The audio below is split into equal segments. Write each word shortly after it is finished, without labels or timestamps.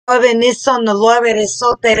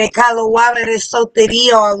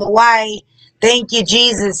Thank you,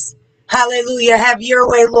 Jesus. Hallelujah. Have your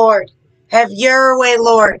way, Lord. Have your way,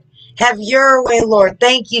 Lord. Have your way, Lord.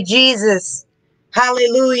 Thank you, Jesus.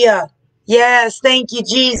 Hallelujah. Yes, thank you,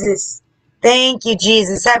 Jesus. Thank you,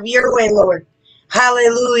 Jesus. Have your way, Lord.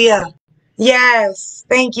 Hallelujah. Yes,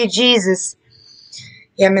 thank you, Jesus.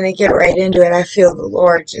 Yeah, I'm going to get right into it. I feel the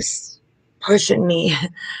Lord just pushing me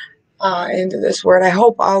into this word. I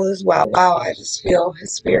hope all is well. Wow, I just feel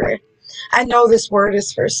his spirit. I know this word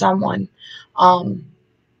is for someone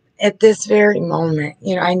at this very moment.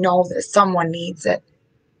 You know, I know that someone needs it.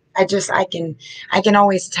 I can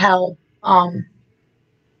always tell.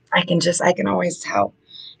 I can always tell.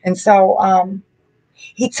 And so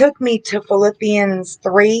he took me to Philippians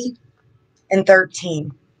 3 and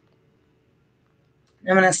 13.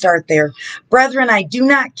 I'm going to start there. Brethren, I do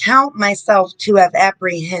not count myself to have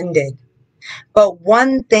apprehended, but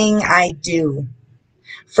one thing I do,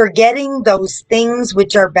 forgetting those things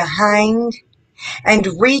which are behind and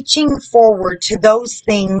reaching forward to those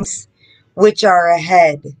things which are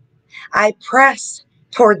ahead. I press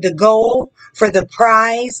toward the goal for the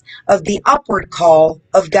prize of the upward call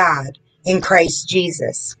of God in Christ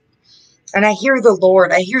Jesus. And I hear the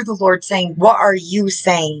Lord saying, what are you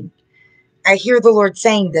saying? I hear the Lord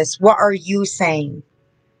saying this. What are you saying?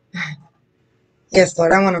 Yes,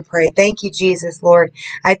 Lord, I want to pray. Thank you, Jesus, Lord.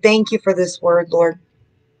 I thank you for this word, Lord.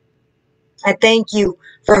 I thank you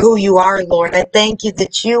for who you are, Lord. I thank you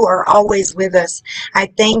that you are always with us.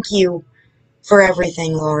 I thank you for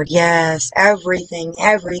everything, Lord. Yes, everything,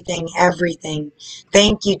 everything, everything.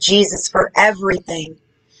 Thank you, Jesus, for everything.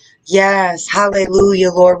 Yes, hallelujah,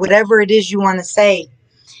 Lord. Whatever it is you want to say,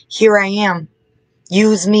 here I am.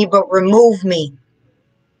 Use me, but remove me.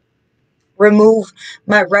 Remove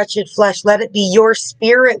my wretched flesh. Let it be your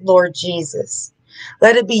spirit, Lord Jesus.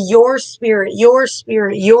 Let it be your spirit, your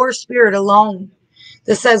spirit, your spirit alone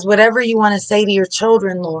that says whatever you want to say to your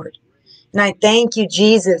children, Lord. And I thank you,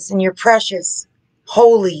 Jesus, in your precious,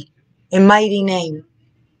 holy, and mighty name.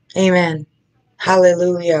 Amen.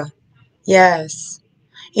 Hallelujah. Yes.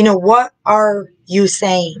 You know, what are you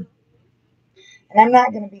saying? And I'm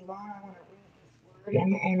not going to be long. I want to read this word.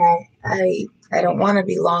 And I don't want to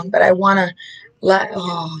be long, but I want to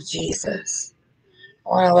oh, Jesus. I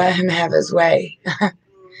want to let him have his way.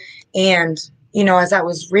 And, you know, as I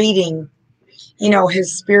was reading, you know,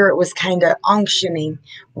 his spirit was kind of unctioning.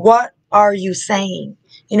 What are you saying?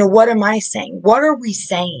 You know, what am I saying? What are we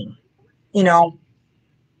saying? You know,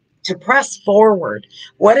 to press forward.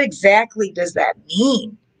 What exactly does that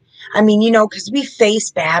mean? I mean, you know, because we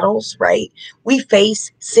face battles, right? We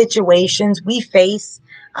face situations. We face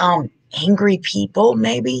angry people,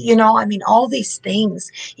 maybe, you know, I mean, all these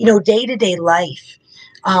things, you know, day-to-day life.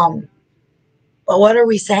 But what are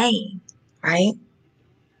we saying, right?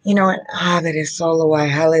 You know, that is solo,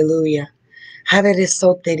 hallelujah. That is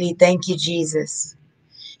so teri. Thank you, Jesus.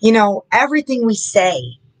 You know, everything we say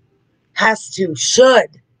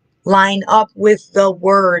should line up with the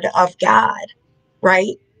word of God,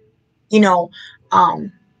 right? You know,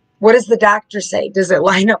 what does the doctor say? Does it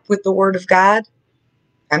line up with the word of God?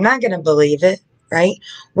 I'm not going to believe it, right?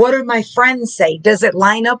 What do my friends say? Does it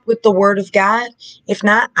line up with the word of God? If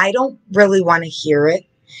not, I don't really want to hear it.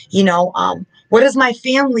 You know, what does my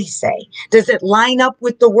family say? Does it line up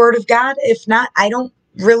with the word of God? If not, I don't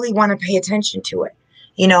really want to pay attention to it.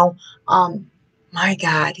 You know, my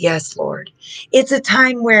God, yes, Lord. It's a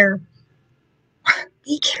time where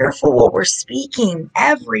be careful what we're speaking.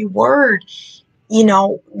 Every word, you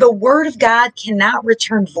know, the word of God cannot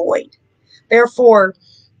return void. Therefore,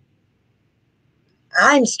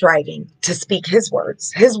 I'm striving to speak his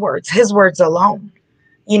words, his words alone.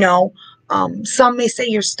 You know, some may say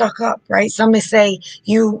you're stuck up, right? Some may say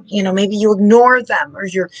you know, maybe you ignore them, or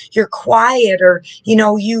you're quiet, or, you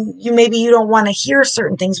know, you maybe you don't want to hear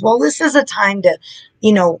certain things. Well, this is a time to,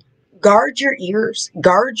 you know, guard your ears,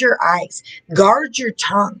 guard your eyes, guard your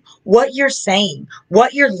tongue, what you're saying,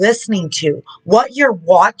 what you're listening to, what you're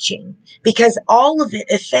watching, because all of it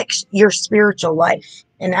affects your spiritual life.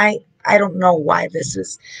 And I don't know why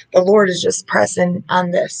the Lord is just pressing on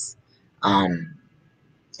this.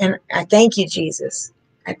 And I thank you, Jesus.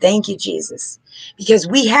 I thank you, Jesus, because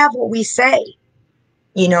we have what we say.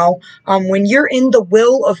 You know, when you're in the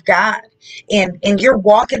will of God, and you're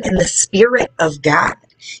walking in the spirit of God,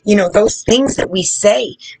 you know, those things that we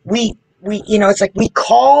say, we, you know, it's like we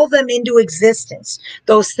call them into existence.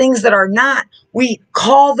 Those things that are not, we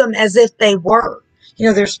call them as if they were. You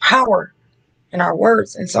know, there's power in our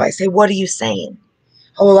words. And so I say, what are you saying?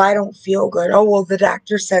 Oh, well, I don't feel good. Oh, well, the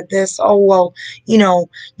doctor said this. Oh, well,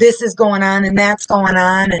 this is going on and that's going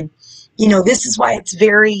on. And, this is why it's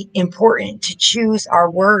very important to choose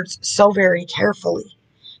our words so very carefully.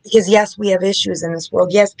 Because, yes, we have issues in this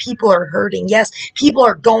world. Yes, people are hurting. Yes, people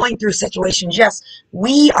are going through situations. Yes,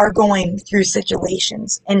 we are going through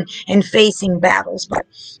situations and facing battles. But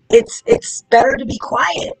it's better to be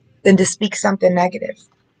quiet than to speak something negative.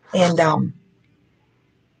 And I'm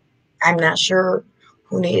not sure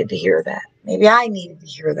who needed to hear that. Maybe I needed to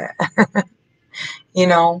hear that, you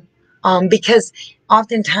know, because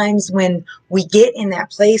oftentimes when we get in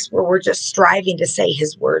that place where we're just striving to say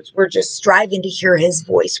his words, we're just striving to hear his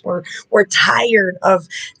voice. We're tired of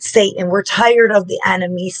Satan. We're tired of the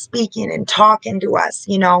enemy speaking and talking to us,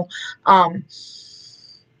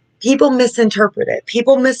 people misinterpret it.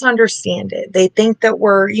 People misunderstand it. They think that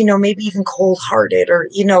we're, maybe even cold hearted or,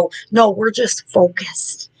 no, we're just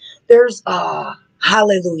focused. There's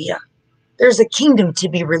hallelujah. There's a kingdom to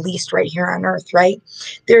be released right here on earth, right?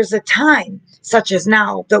 There's a time such as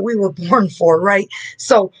now that we were born for, right?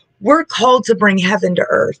 So we're called to bring heaven to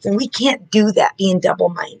earth, and we can't do that being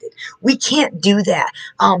double-minded. We can't do that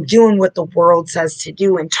doing what the world says to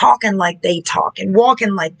do and talking like they talk and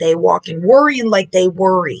walking like they walk and worrying like they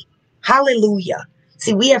worry. Hallelujah.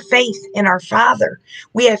 See, we have faith in our Father.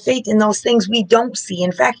 We have faith in those things we don't see.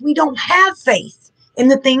 In fact, we don't have faith in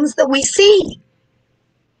the things that we see.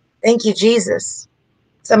 Thank you, Jesus.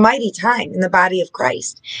 It's a mighty time in the body of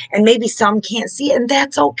Christ. And maybe some can't see it, and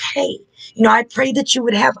that's okay. I pray that you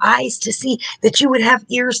would have eyes to see, that you would have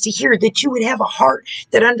ears to hear, that you would have a heart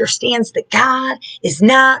that understands that God is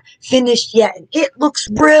not finished yet. And it looks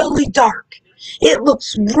really dark. It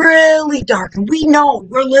looks really dark. And we know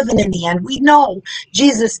we're living in the end. We know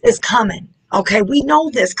Jesus is coming. Okay, we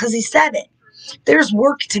know this because he said it. There's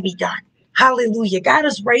work to be done. Hallelujah. God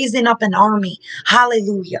is raising up an army.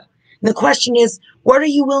 Hallelujah. And the question is, what are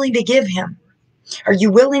you willing to give him? Are you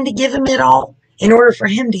willing to give him it all in order for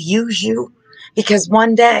him to use you? Because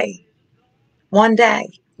one day, we'll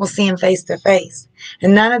see him face to face.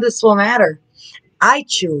 And none of this will matter. I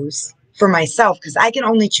choose for myself because I can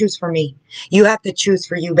only choose for me. You have to choose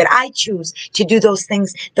for you. But I choose to do those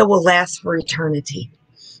things that will last for eternity.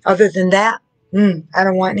 Other than that, I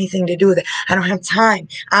don't want anything to do with it. I don't have time.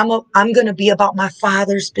 I'm going to be about my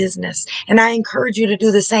Father's business. And I encourage you to do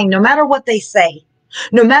the same, no matter what they say,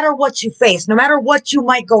 no matter what you face, no matter what you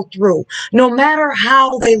might go through, no matter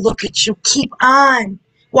how they look at you, keep on.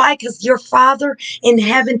 Why? Because your Father in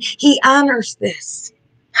heaven, he honors this.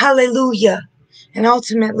 Hallelujah. And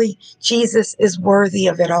ultimately, Jesus is worthy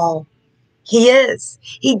of it all. He is.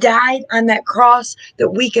 He died on that cross that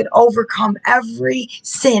we could overcome every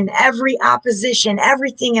sin, every opposition,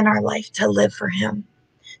 everything in our life to live for him,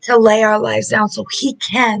 to lay our lives down so he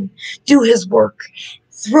can do his work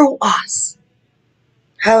through us.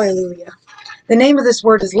 Hallelujah. The name of this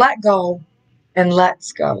word is let go and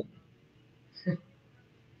let's go.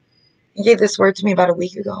 He gave this word to me about a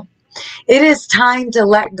week ago. It is time to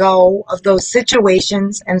let go of those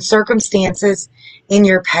situations and circumstances in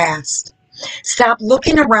your past. Stop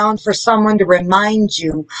looking around for someone to remind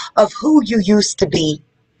you of who you used to be.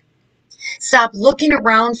 Stop looking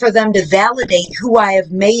around for them to validate who I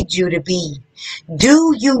have made you to be.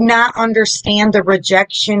 Do you not understand the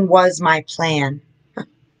rejection was my plan?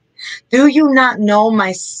 Do you not know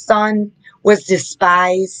my son was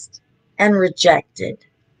despised and rejected?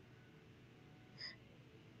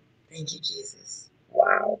 Thank you, Jesus.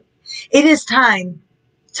 Wow. It is time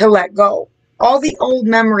to let go. All the old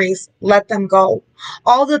memories, let them go.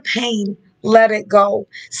 All the pain, let it go.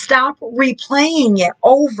 Stop replaying it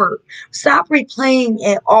over. Stop replaying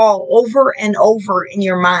it all over and over in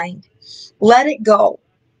your mind. Let it go.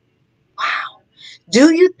 Wow.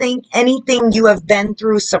 Do you think anything you have been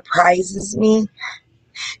through surprises me?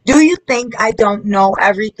 Do you think I don't know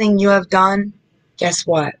everything you have done? Guess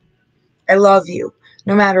what? I love you,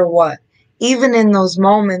 no matter what. Even in those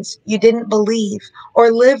moments you didn't believe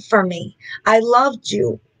or live for me, I loved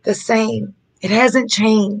you the same. It hasn't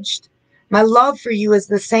changed. My love for you is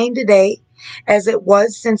the same today as it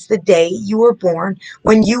was since the day you were born.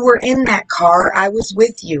 When you were in that car, I was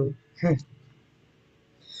with you.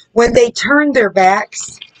 When they turned their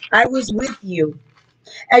backs, I was with you.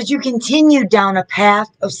 As you continued down a path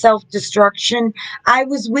of self-destruction, I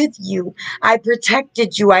was with you. I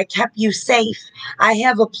protected you. I kept you safe. I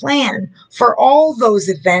have a plan for all those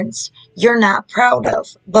events you're not proud of.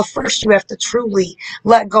 But first, you have to truly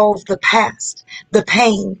let go of the past, the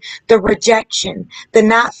pain, the rejection, the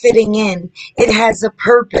not fitting in. It has a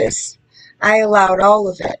purpose. I allowed all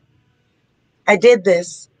of it. I did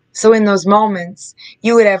this so in those moments,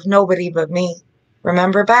 you would have nobody but me.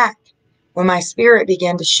 Remember back when my spirit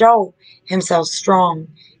began to show himself strong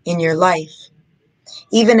in your life,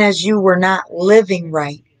 even as you were not living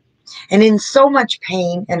right and in so much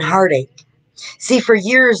pain and heartache. See, for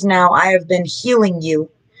years now, I have been healing you.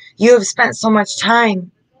 You have spent so much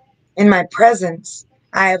time in my presence.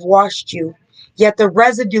 I have washed you. Yet the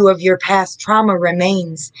residue of your past trauma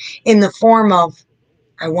remains in the form of,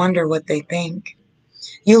 I wonder what they think.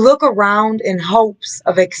 You look around in hopes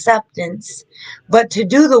of acceptance, but to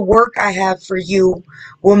do the work I have for you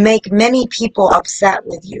will make many people upset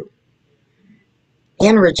with you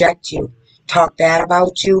and reject you, talk bad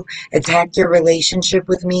about you, attack your relationship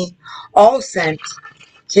with me, all sent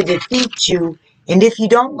to defeat you. And if you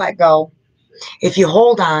don't let go, if you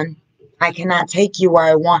hold on, I cannot take you where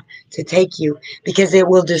I want to take you because it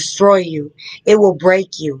will destroy you. It will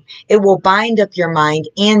break you. It will bind up your mind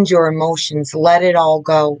and your emotions. Let it all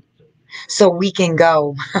go so we can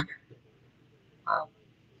go.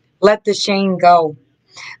 Let the shame go.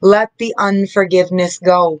 Let the unforgiveness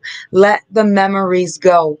go. Let the memories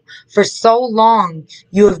go. For so long,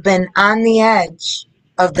 you have been on the edge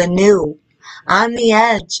of the new, on the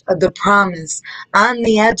edge of the promise, on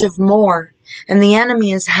the edge of more, and the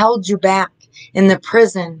enemy has held you back in the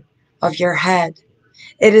prison of your head.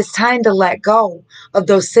 It is time to let go of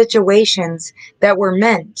those situations that were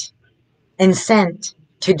meant and sent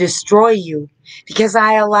to destroy you because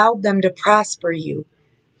I allowed them to prosper you.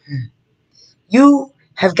 You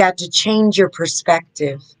have got to change your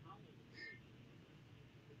perspective.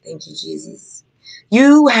 Thank you, Jesus.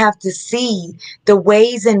 You have to see the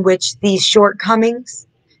ways in which these shortcomings,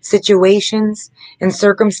 situations, and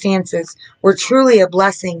circumstances were truly a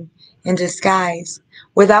blessing in disguise.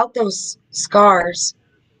 Without those scars,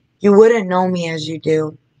 you wouldn't know me as you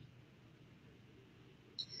do.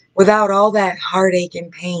 Without all that heartache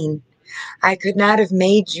and pain, I could not have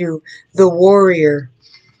made you the warrior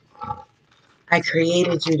I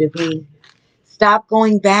created you to be. Stop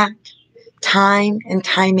going back time and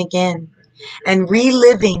time again and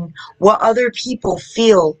reliving what other people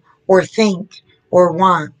feel or think or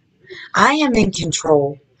want. I am in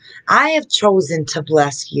control. I have chosen to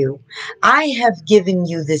bless you. I have given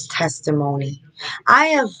you this testimony. I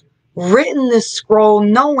have written this scroll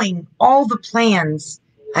knowing all the plans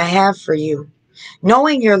I have for you.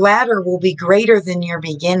 Knowing your latter will be greater than your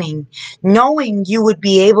beginning. Knowing you would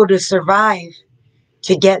be able to survive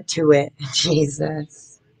to get to it.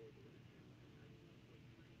 Jesus.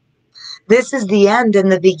 This is the end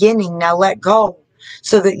and the beginning. Now let go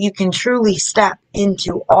so that you can truly step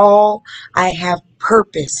into all I have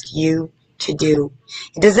purposed you to do.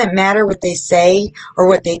 It doesn't matter what they say or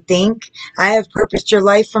what they think. I have purposed your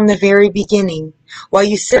life from the very beginning. While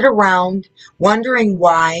you sit around wondering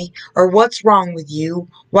why or what's wrong with you,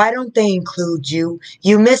 why don't they include you,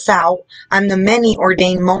 you miss out on the many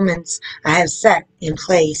ordained moments I have set in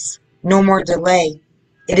place. No more delay.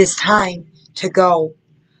 It is time to go.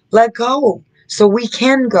 Let go so we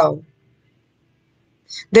can go.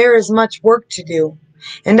 There is much work to do,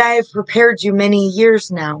 and I have prepared you many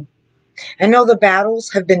years now. I know the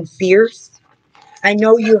battles have been fierce. I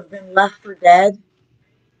know you have been left for dead.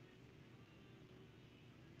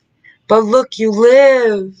 But look, you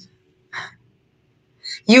live.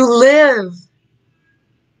 You live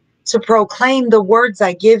to proclaim the words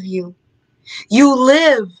I give you. You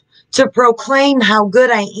live to proclaim how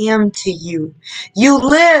good I am to you. You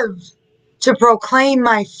live to proclaim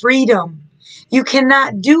my freedom. You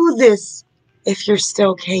cannot do this if you're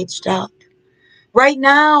still caged up. Right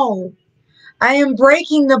now, I am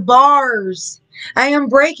breaking the bars. I am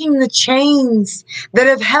breaking the chains that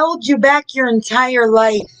have held you back your entire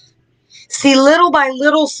life. See, little by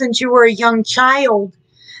little, since you were a young child,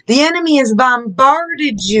 the enemy has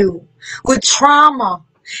bombarded you with trauma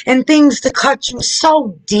and things to cut you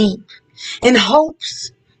so deep in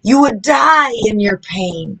hopes you would die in your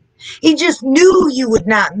pain. He just knew you would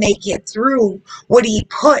not make it through what he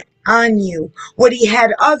put on you, what he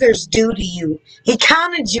had others do to you. He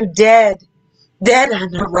counted you dead, dead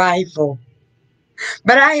on arrival.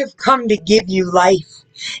 But I have come to give you life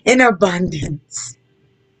in abundance.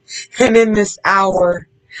 And in this hour,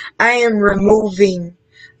 I am removing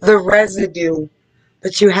the residue,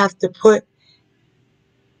 but you have a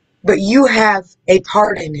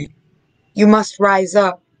part in it. You must rise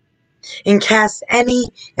up and cast any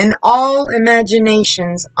and all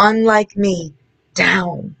imaginations unlike me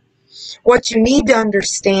down. What you need to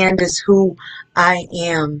understand is who I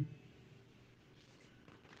am.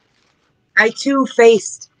 I too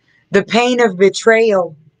faced the pain of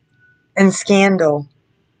betrayal and scandal.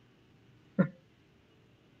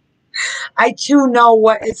 I too know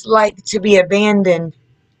what it's like to be abandoned,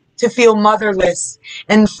 to feel motherless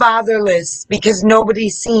and fatherless because nobody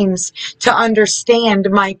seems to understand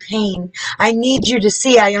my pain. I need you to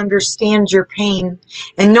see I understand your pain,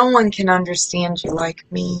 and no one can understand you like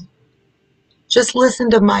me. Just listen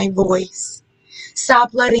to my voice.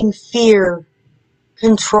 Stop letting fear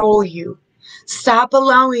control you. Stop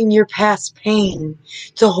allowing your past pain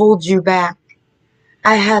to hold you back.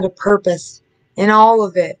 I had a purpose in all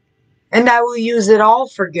of it, and I will use it all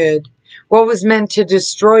for good. What was meant to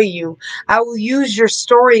destroy you, I will use your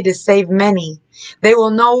story to save many. They will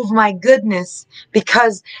know of my goodness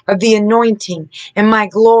because of the anointing and my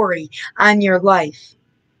glory on your life.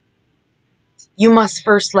 You must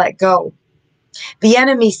first let go. The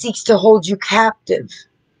enemy seeks to hold you captive.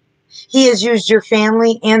 He has used your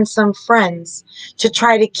family and some friends to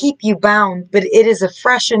try to keep you bound, but it is a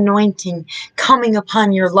fresh anointing coming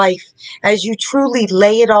upon your life as you truly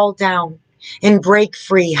lay it all down and break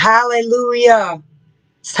free. Hallelujah.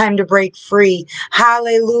 It's time to break free.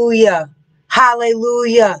 Hallelujah.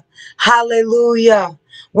 Hallelujah. Hallelujah.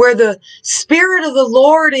 Where the Spirit of the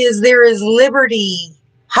Lord is, there is liberty.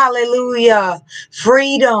 Hallelujah.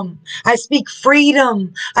 Freedom. I speak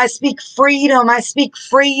freedom. I speak freedom. I speak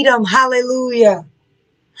freedom. Hallelujah.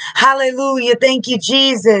 Hallelujah. Thank you,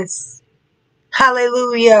 Jesus.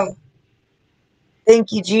 Hallelujah.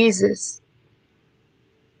 Thank you, Jesus.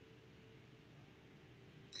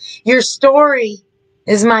 Your story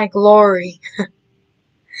is my glory.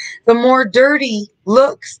 The more dirty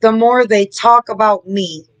looks, the more they talk about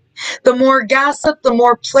me. The more gossip, the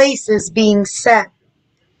more places being set.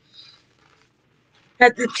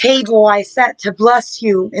 At the table I sat to bless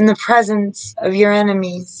you in the presence of your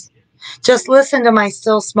enemies. Just listen to my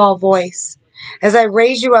still small voice as I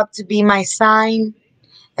raise you up to be my sign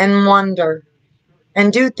and wonder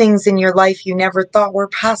and do things in your life you never thought were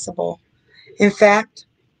possible. In fact,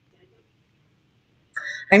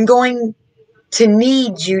 I'm going to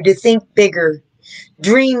need you to think bigger,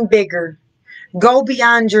 dream bigger, go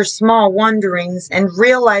beyond your small wonderings and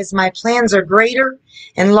realize my plans are greater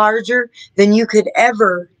and larger than you could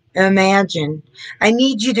ever imagine. I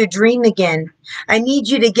need you to dream again. I need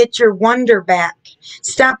you to get your wonder back.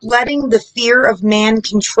 Stop letting the fear of man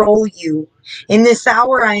control you. In this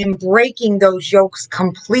hour, I am breaking those yokes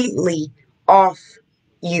completely off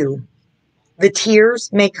you. The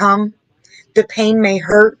tears may come, the pain may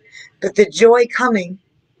hurt, but the joy coming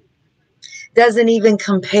doesn't even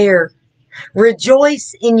compare.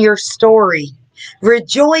 Rejoice in your story.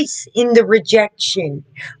 Rejoice in the rejection.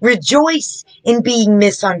 Rejoice in being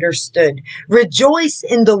misunderstood. Rejoice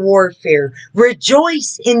in the warfare.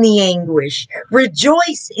 Rejoice in the anguish.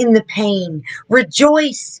 Rejoice in the pain.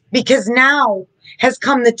 Rejoice because now has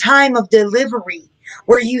come the time of delivery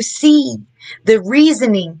where you see the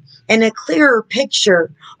reasoning and a clearer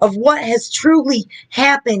picture of what has truly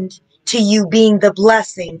happened to you being the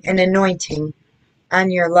blessing and anointing on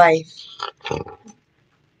your life.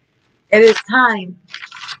 It is time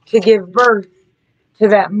to give birth to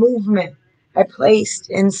that movement I placed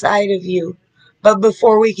inside of you. But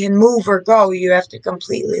before we can move or go, you have to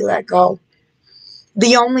completely let go.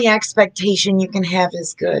 The only expectation you can have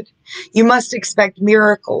is good. You must expect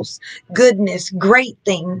miracles, goodness, great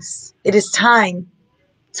things. It is time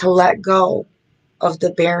to let go of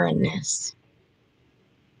the barrenness.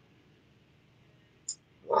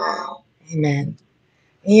 Wow. Amen.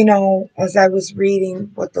 You know, as I was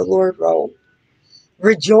reading what the Lord wrote,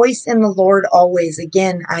 rejoice in the Lord always.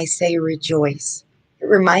 Again, I say rejoice. It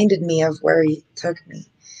reminded me of where he took me.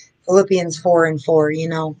 Philippians 4:4, you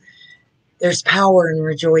know, there's power in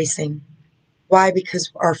rejoicing. Why?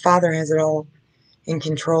 Because our Father has it all in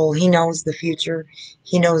control. He knows the future.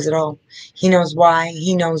 He knows it all. He knows why.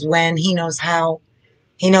 He knows when. He knows how.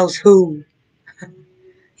 He knows who.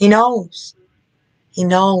 He knows. He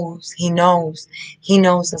knows. He knows. He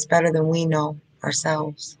knows us better than we know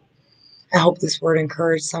ourselves. I hope this word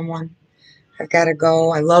encouraged someone. I've got to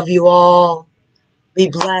go. I love you all. Be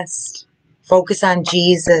blessed. Focus on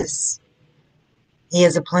Jesus. He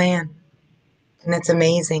has a plan, and it's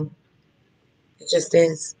amazing. It just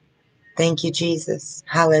is. Thank you, Jesus.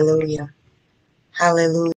 Hallelujah.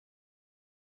 Hallelujah.